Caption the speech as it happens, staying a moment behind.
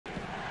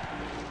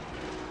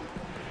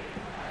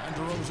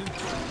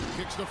DeRozan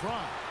kicks to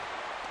Fry.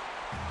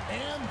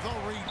 And the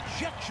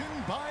rejection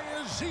by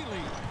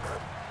Ezeli.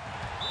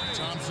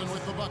 Thompson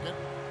with the bucket.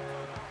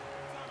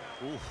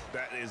 Oof,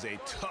 that is a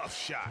tough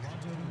shot.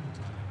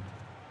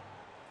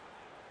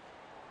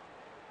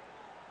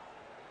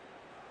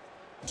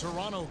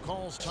 Toronto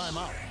calls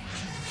timeout.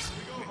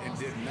 And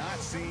did not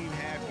seem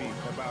happy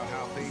about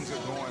how things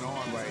are going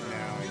on right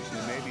now,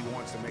 and maybe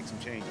wants to make some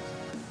changes.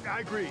 I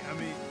agree. I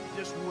mean,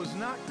 just was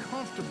not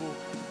comfortable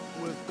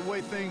with the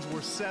way things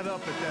were set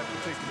up at that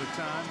particular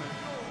time.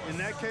 And in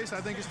that case,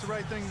 I think it's the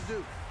right thing to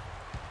do.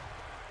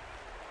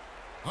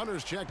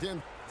 Hunter's checked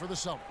in for the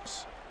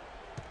Celtics.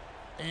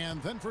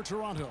 And then for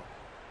Toronto,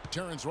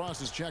 Terrence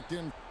Ross is checked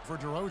in for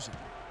DeRozan.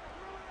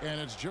 And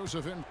it's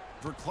Joseph in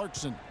for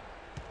Clarkson.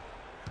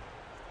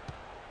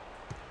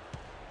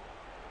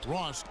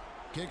 Ross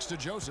kicks to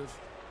Joseph.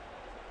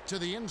 To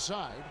the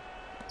inside.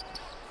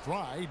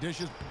 Fry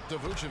dishes to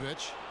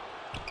Vucevic.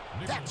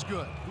 That's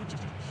good.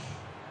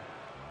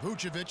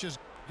 Vucevic has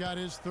got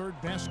his third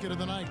basket of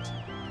the night.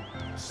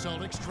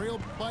 Celtics trail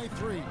by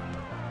 3.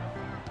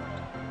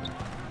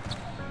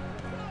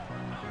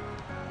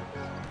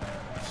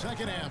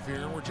 Second half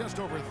here. We're just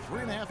over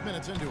 3.5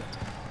 minutes into it.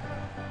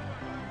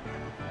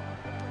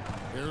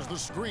 Here's the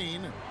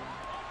screen.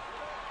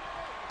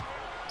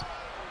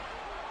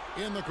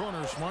 In the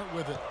corner, Smart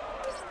with it.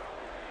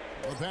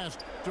 The pass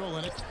to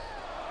Olynyk.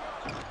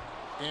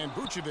 And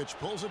Vucevic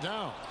pulls it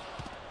down.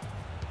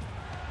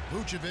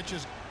 Vucevic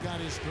has got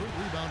his third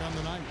rebound on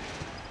the night.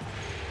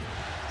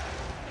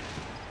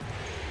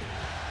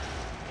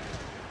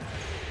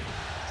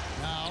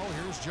 Now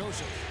here's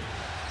Joseph.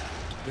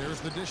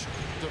 There's the dish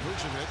to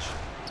Vucevic.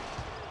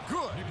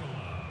 Good.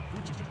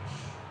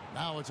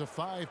 Now it's a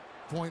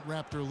 5-point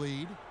Raptor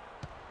lead.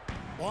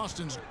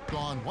 Boston's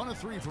gone 1 of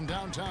 3 from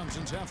downtown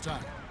since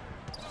halftime.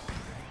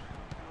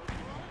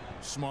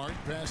 Smart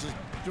passes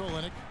to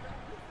Olynyk.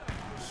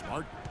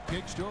 Smart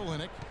kicks to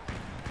Olynyk.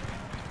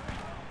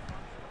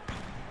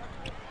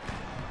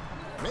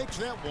 Makes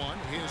that one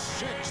his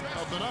 6th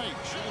of the night.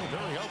 Showing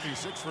very healthy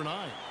 6 for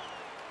 9.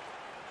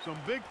 Some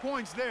big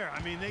points there.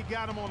 I mean, they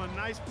got him on a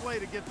nice play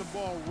to get the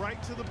ball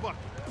right to the bucket.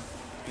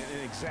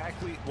 And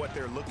exactly what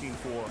they're looking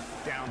for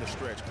down the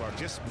stretch, Clark.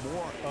 Just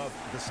more of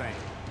the same.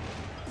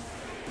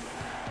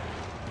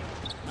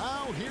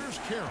 Now here's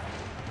Carroll.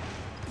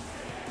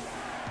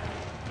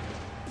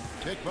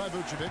 Picked by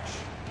Vucevic.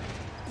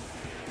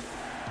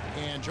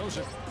 And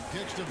Joseph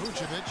kicks to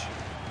Vucevic.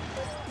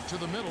 To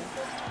the middle.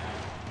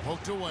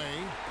 Poked away.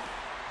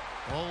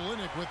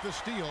 Olynyk with the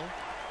steal.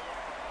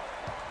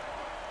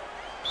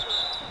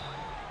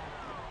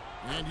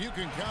 And you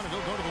can count it.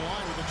 He'll go to the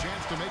line with a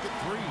chance to make it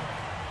 3.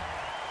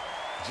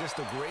 Just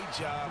a great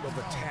job of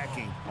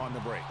attacking on the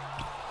break.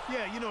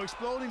 Yeah, you know,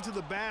 exploding to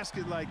the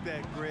basket like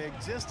that, Greg,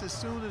 just as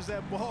soon as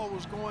that ball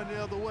was going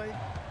the other way,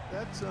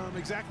 that's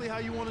exactly how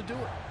you want to do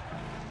it.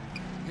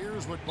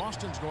 Here's what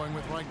Boston's going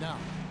with right now.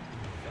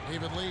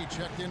 David Lee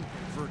checked in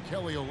for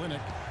Kelly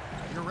Olynyk.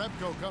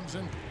 Jerebko comes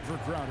in for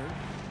Crowder.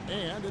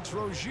 And it's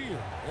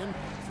Rozier in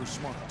for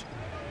Smart.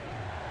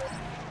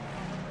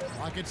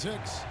 Clock at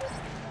 6.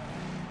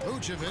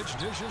 Vucevic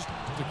dishes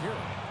to Carroll.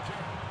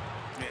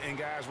 And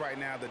guys, right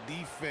now, the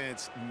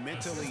defense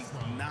mentally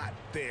not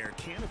there.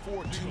 Can't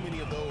afford too many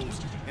of those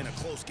in a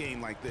close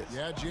game like this.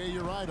 Yeah, Jay,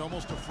 you're right.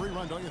 Almost a free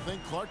run, don't you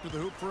think? Clark to the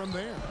hoop for him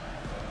there.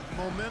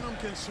 Momentum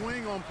can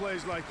swing on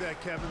plays like that,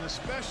 Kevin,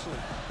 especially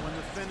when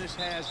the finish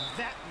has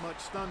that much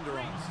thunder on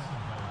it.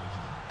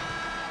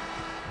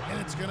 And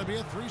it's going to be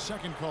a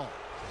 3-second call.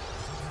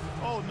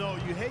 Oh, no,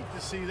 you hate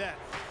to see that.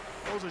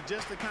 Those are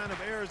just the kind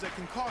of errors that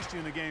can cost you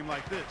in a game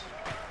like this.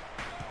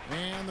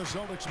 And the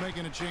Celtics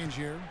making a change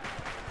here.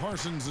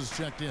 Parsons is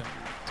checked in.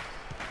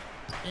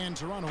 And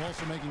Toronto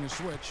also making a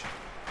switch.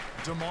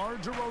 DeMar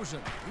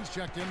DeRozan, he's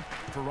checked in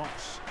for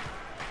Ross.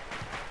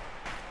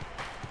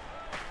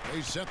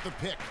 They set the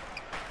pick.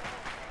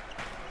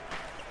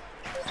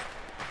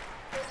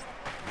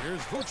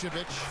 Here's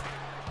Vucevic.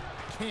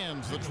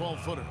 Cans the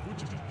 12-footer.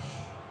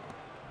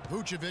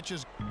 Vucevic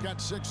has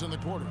got 6 in the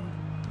quarter.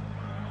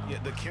 Yeah,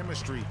 the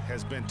chemistry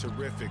has been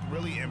terrific.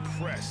 Really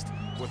impressed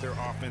with their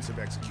offensive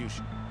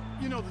execution.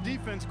 You know, the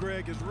defense,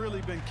 Greg, has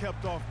really been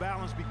kept off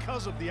balance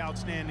because of the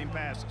outstanding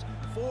passes.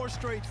 4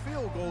 straight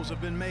field goals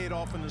have been made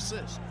off an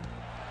assist.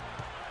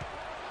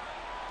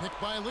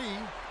 Picked by Lee.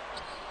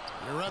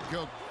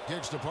 Jerebko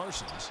kicks to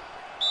Parsons.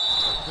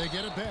 They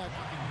get it back.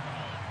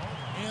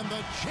 And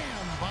the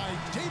jam by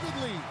David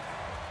Lee.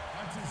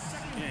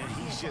 And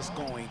he's just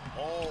going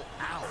all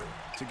out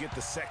to get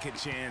the second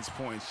chance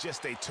points.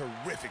 Just a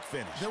terrific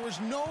finish. There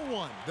was no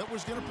one that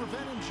was going to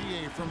prevent him,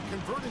 GA, from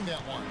converting that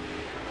one.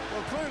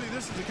 Well, clearly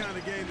this is the kind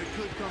of game that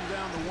could come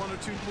down to 1 or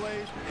 2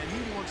 plays, and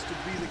he wants to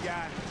be the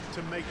guy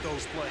to make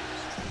those plays.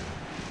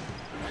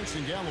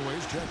 Tyson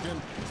Galloway's checked in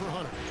for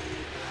Hunter.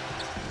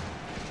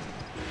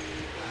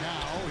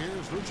 Now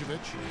here's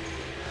Vucevic.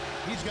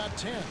 He's got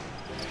 10.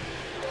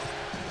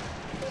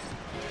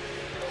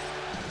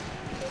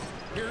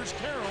 Here's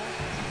Carroll.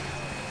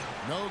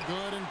 No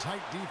good, and tight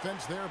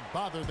defense there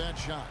bothered that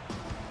shot.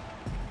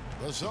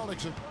 The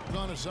Celtics have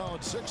gone a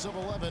solid 6 of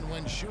 11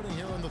 when shooting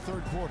here in the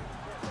third quarter.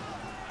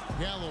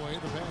 Galloway,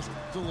 the pass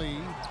to Lee.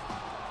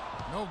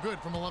 No good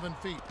from 11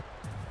 feet.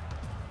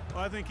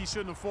 Well, I think he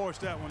shouldn't have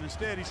forced that one.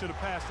 Instead, he should have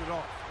passed it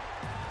off.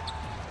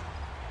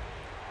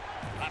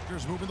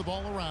 Raptors moving the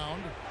ball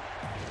around.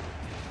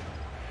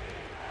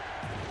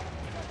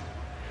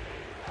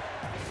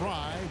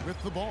 Fry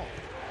with the ball.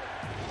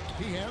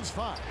 He has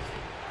 5.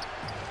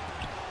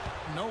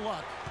 No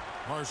luck.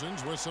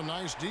 Parsons with some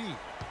nice D.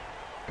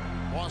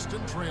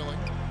 Boston trailing.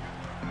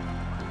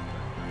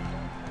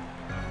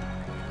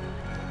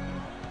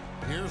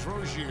 Here's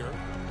Rozier.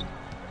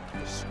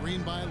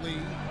 Screen by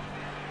Lee.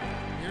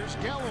 Here's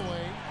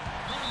Galloway.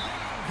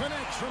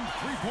 Connects from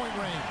three-point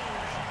range.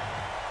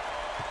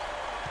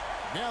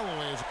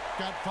 Galloway's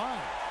got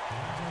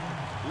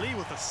 5. Lee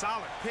with a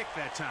solid pick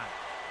that time.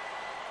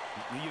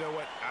 You know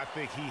what? I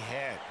think he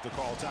had to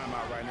call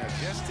timeout right now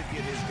just to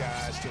get his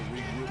guys to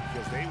regroup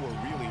because they were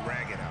really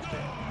ragged out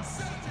there.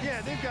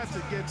 Yeah, they've got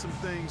to get some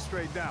things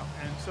straightened out.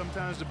 And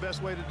sometimes the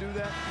best way to do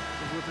that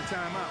is with the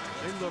timeout.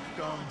 They look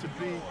to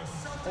be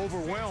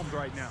overwhelmed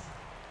right now.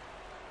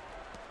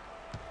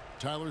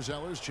 Tyler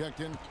Zeller's checked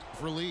in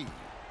for Lee.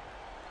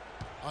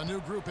 A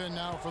new group in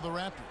now for the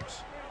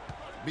Raptors.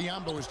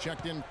 Biyombo is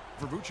checked in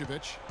for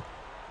Vucevic.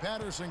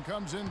 Patterson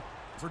comes in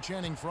for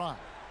Channing Frye.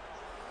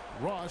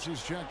 Ross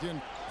is checked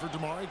in for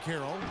DeMar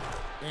Carroll.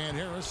 And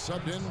Harris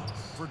subbed in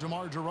for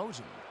DeMar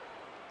DeRozan.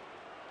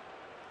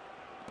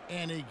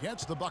 And he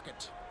gets the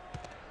bucket.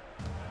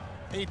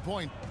 8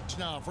 points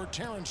now for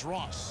Terrence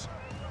Ross.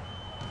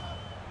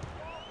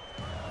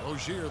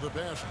 Rozier the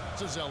pass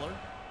to Zeller.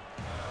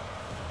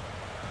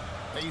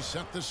 They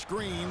set the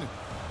screen.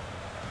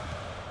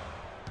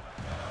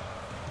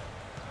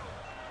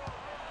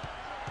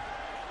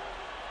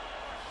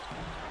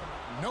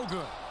 No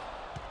good.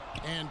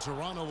 And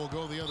Toronto will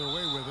go the other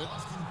way with it.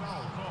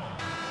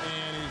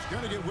 And he's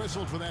going to get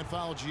whistled for that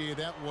foul, GA.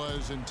 That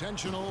was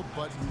intentional,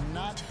 but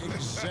not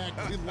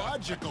exactly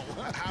logical.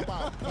 How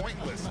about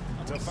pointless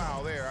to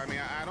foul there? I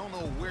mean, I don't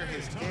know where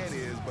his head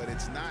is, but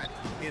it's not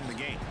in the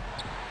game.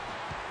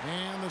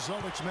 And the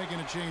Celtics making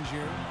a change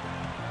here.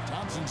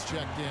 Thompson's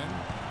checked in.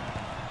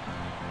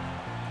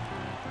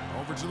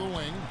 Over to the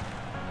wing.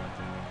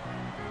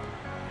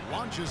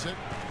 Launches it.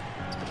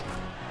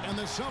 And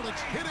the Celtics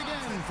hit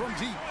again from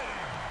deep.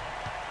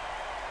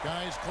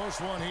 Guys,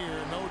 close one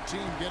here. No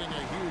team getting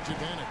a huge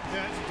advantage.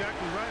 Yeah, that's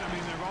exactly right. I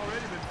mean, there have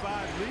already been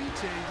 5 lead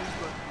changes,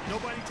 but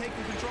nobody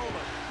taking control of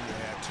it.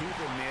 Yeah, tooth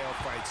and nail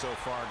fight so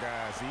far,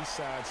 guys. These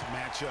sides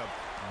match up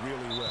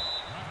really well.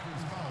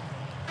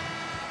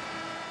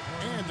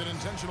 And an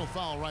intentional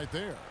foul right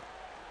there.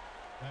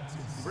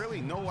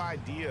 Really no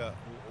idea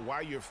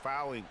why you're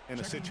fouling in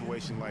a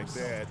situation like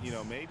that. You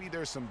know, maybe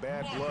there's some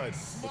bad blood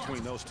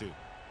between those two.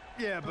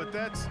 Yeah, but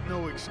that's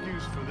no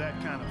excuse for that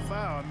kind of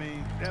foul. I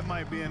mean, that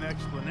might be an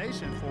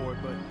explanation for it,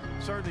 but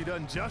certainly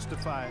doesn't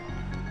justify it.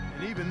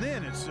 And even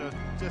then, it's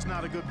just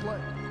not a good play.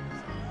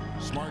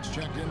 Smart's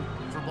checked in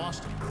for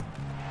Boston.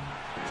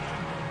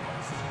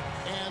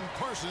 And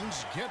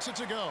Parsons gets it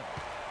to go.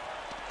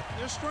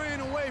 They're straying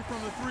away from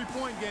the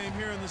three-point game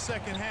here in the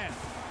second half.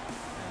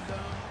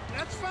 And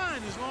that's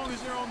fine as long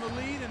as they're on the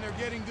lead and they're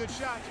getting good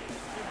shots.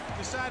 They've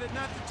decided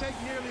not to take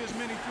nearly as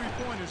many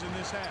three-pointers in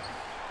this half.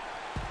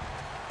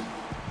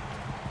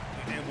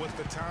 And with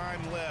the time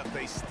left,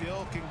 they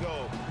still can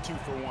go 2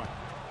 for 1.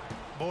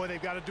 Boy,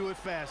 they've got to do it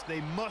fast.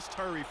 They must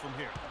hurry from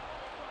here.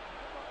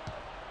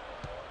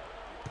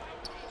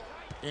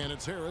 And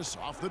it's Harris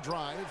off the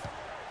drive.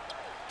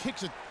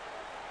 Kicks it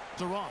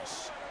to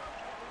Ross.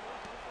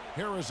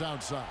 Harris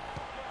outside.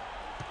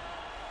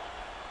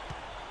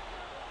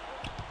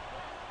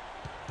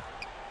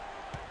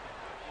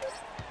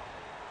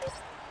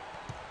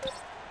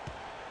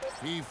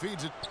 He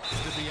feeds it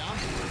to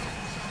Biyombo.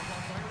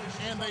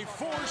 And they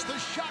force the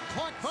shot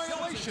clock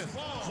violation.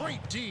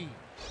 Great D.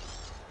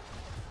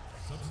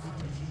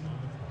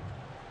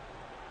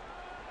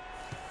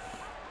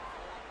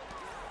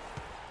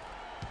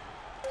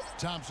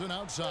 Thompson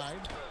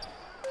outside.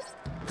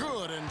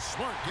 Good, and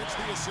Smart gets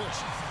the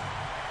assist.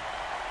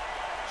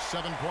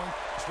 7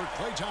 points for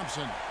Klay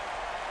Thompson.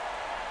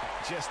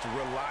 Just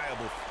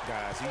reliable,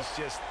 guys. He's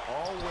just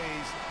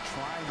always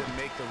trying to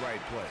make the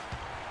right play.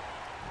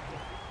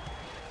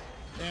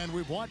 And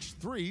we've watched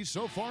 3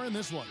 so far in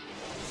this one.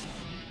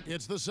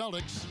 It's the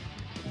Celtics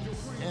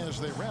as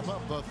they wrap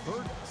up the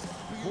third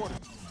quarter.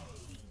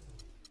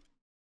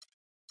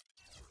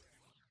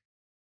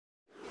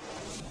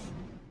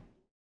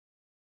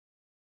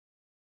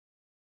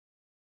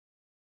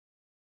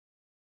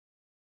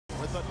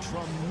 With a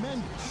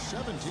tremendous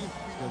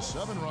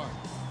 17-7 run.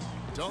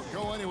 Don't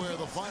go anywhere.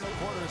 The final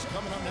quarter is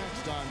coming up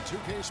next on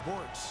 2K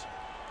Sports.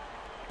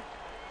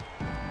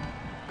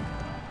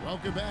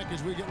 Welcome back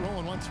as we get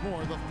rolling once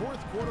more. The fourth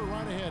quarter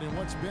right ahead in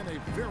what's been a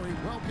very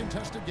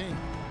well-contested game.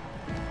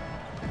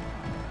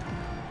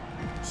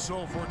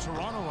 So for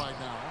Toronto right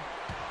now,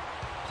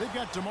 they've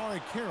got DeMar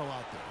Carroll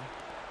out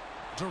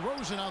there.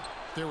 DeRozan out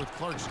there with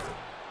Clarkson.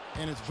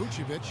 And it's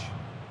Vucevic.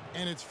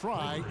 And it's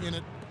Fry in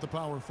at the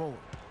power forward.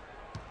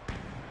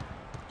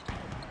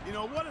 You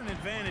know, what an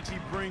advantage he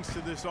brings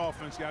to this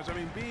offense, guys. I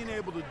mean, being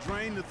able to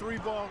drain the three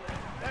ball,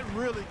 that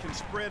really can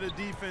spread a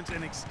defense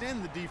and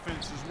extend the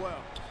defense as well.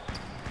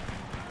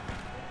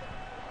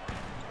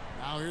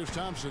 Now here's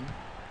Thompson.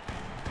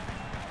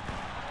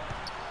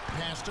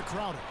 Pass to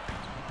Crowder.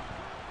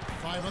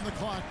 5 on the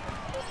clock.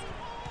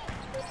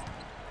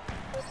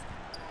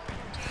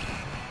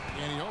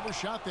 And he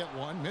overshot that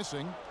one,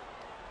 missing.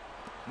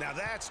 Now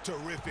that's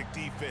terrific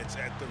defense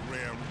at the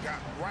rim.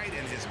 Got right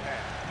in his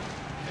path.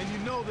 And you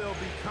know they'll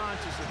be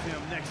conscious of him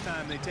next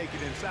time they take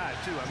it inside,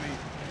 too. I mean,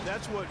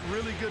 that's what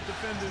really good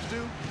defenders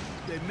do.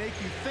 They make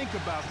you think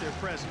about their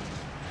presence.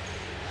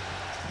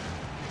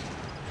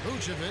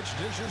 Vucevic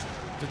dishes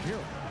to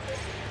Kira.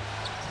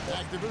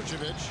 Back to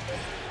Vucevic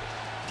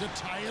to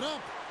tie it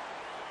up.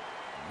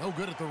 No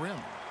good at the rim.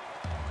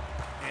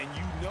 And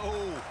you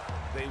know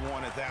they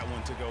wanted that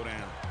one to go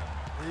down.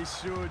 They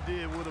sure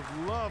did. Would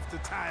have loved to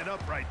tie it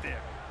up right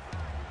there.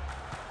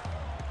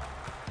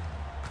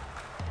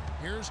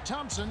 Here's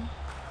Thompson.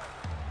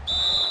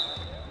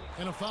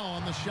 And a foul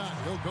on the shot.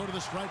 He'll go to the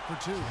strike for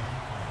 2.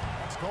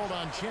 It's called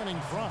on Channing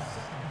Frye.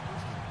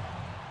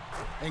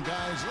 And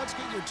guys, let's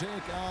get your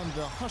take on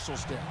the hustle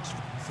stats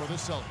for the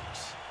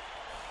Celtics.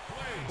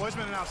 Well, it's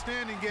been an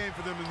outstanding game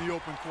for them in the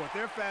open court.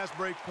 Their fast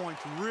break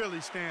points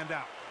really stand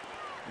out.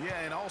 Yeah,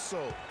 and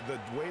also the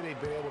way they've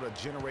been able to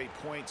generate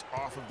points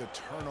off of the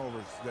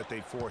turnovers that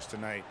they forced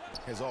tonight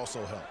has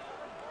also helped.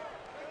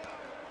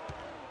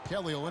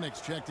 Kelly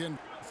Olynyk checked in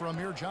for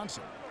Amir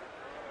Johnson.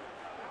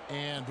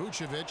 And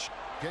Vucevic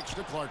kicks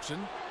to Clarkson.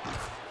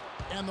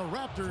 And the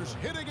Raptors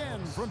hit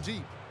again from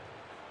deep.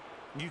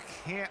 You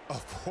can't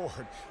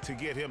afford to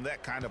get him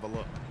that kind of a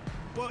look.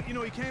 Well, you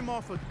know, he came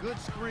off a good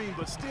screen,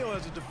 but still,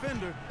 as a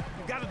defender,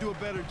 you've got to do a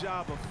better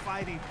job of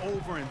fighting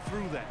over and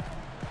through that.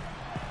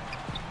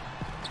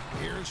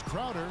 Here's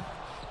Crowder.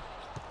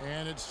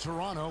 And it's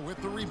Toronto with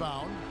the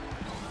rebound.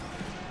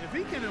 If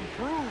he can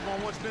improve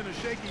on what's been a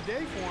shaky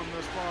day for him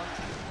thus far,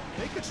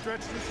 they could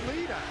stretch this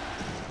lead out.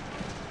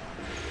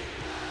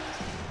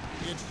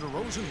 It's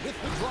DeRozan with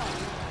the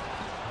drive.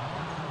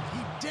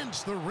 He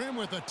dents the rim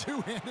with a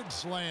two-handed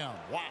slam.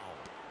 Wow.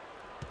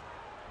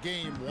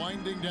 Game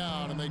winding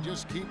down, and they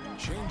just keep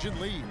changing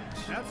leads.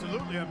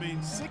 Absolutely. I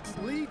mean, 6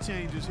 lead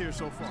changes here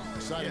so far.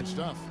 Exciting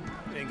stuff.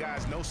 And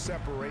guys, no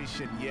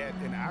separation yet,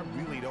 and I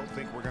really don't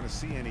think we're going to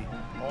see any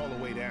all the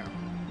way down.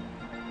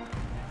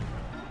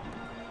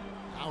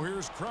 Now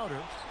here's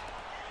Crowder.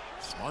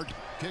 Smart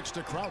kicks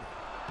to Crowder.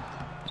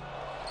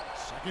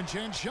 Second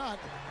chance shot.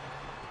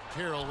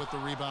 Carroll with the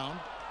rebound.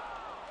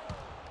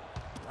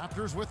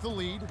 Raptors with the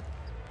lead.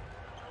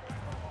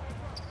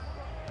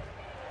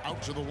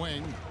 Out to the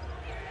wing.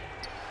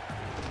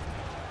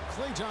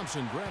 Klay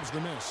Thompson grabs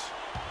the miss.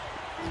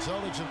 The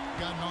Celtics have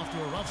gotten off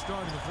to a rough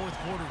start in the fourth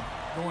quarter,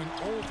 going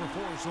 0 for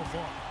 4 so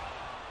far.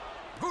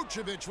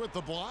 Vucevic with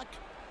the block.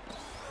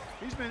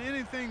 He's been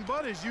anything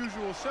but his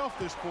usual self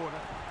this quarter.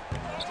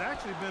 It's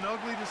actually been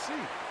ugly to see.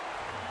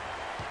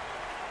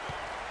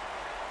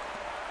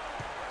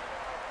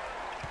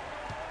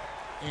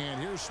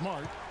 And here's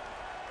Smart.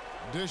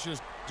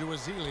 Dishes to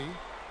Ezeli.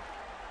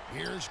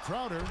 Here's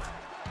Crowder.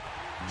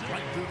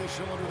 Right through the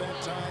cylinder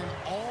that time.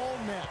 All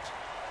net.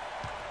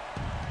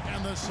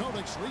 And the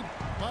Celtics lead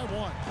by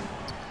 1.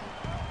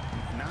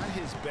 Not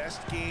his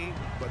best game,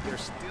 but they're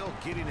still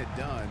getting it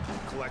done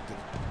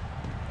collectively.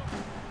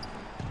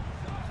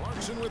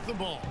 Clarkson with the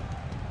ball.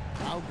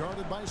 Now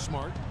guarded by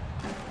Smart.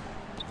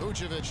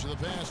 Vucevic to the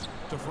pass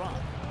to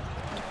Frye.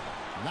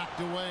 Knocked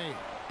away.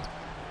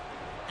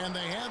 And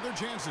they had their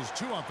chances.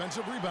 2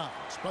 offensive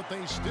rebounds, but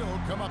they still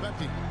come up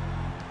empty.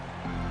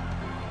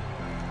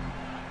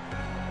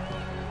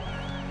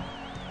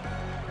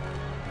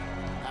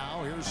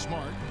 Now here's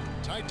Smart.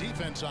 Tight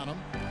defense on him.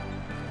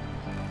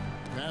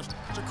 Pass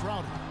to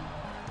Crowder.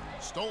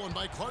 Stolen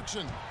by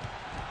Clarkson.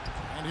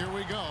 And here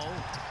we go.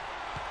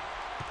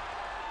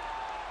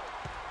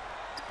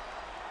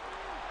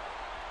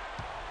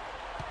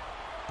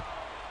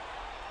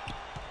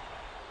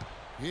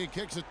 He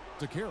kicks it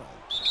to Carroll.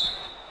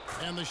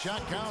 And the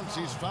shot counts.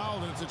 He's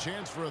fouled, and it's a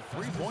chance for a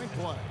 3-point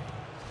play.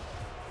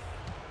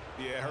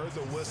 Yeah, heard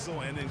the whistle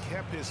and then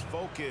kept his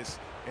focus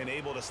and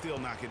able to still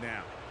knock it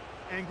down.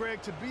 And,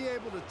 Greg, to be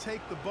able to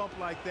take the bump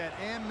like that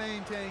and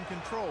maintain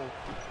control,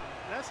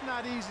 that's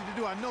not easy to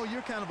do. I know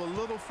you're kind of a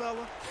little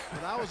fella,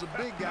 but I was a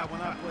big guy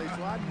when I played,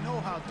 so I know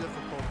how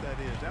difficult that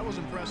is. That was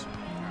impressive.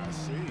 I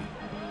see.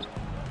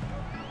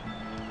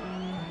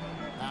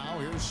 Now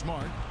here's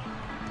Smart.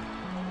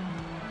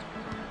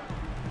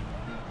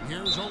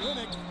 Here's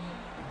Olynyk.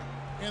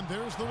 And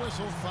there's the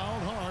whistle.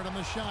 Fouled hard on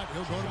the shot.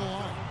 He'll go to the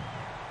line.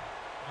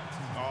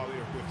 All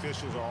the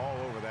officials are all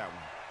over that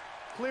one.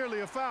 Clearly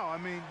a foul. I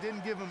mean,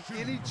 didn't give him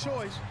any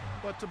choice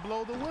but to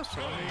blow the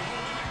whistle. I mean,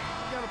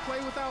 you got to play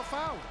without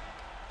fouling.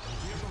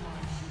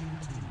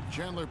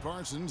 Chandler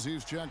Parsons,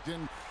 he's checked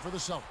in for the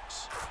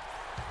Celtics.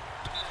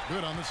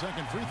 Good on the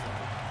second free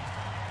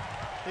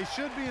throw. They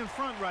should be in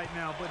front right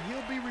now, but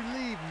he'll be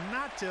relieved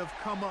not to have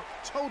come up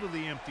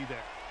totally empty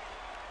there.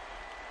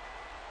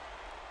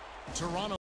 Toronto.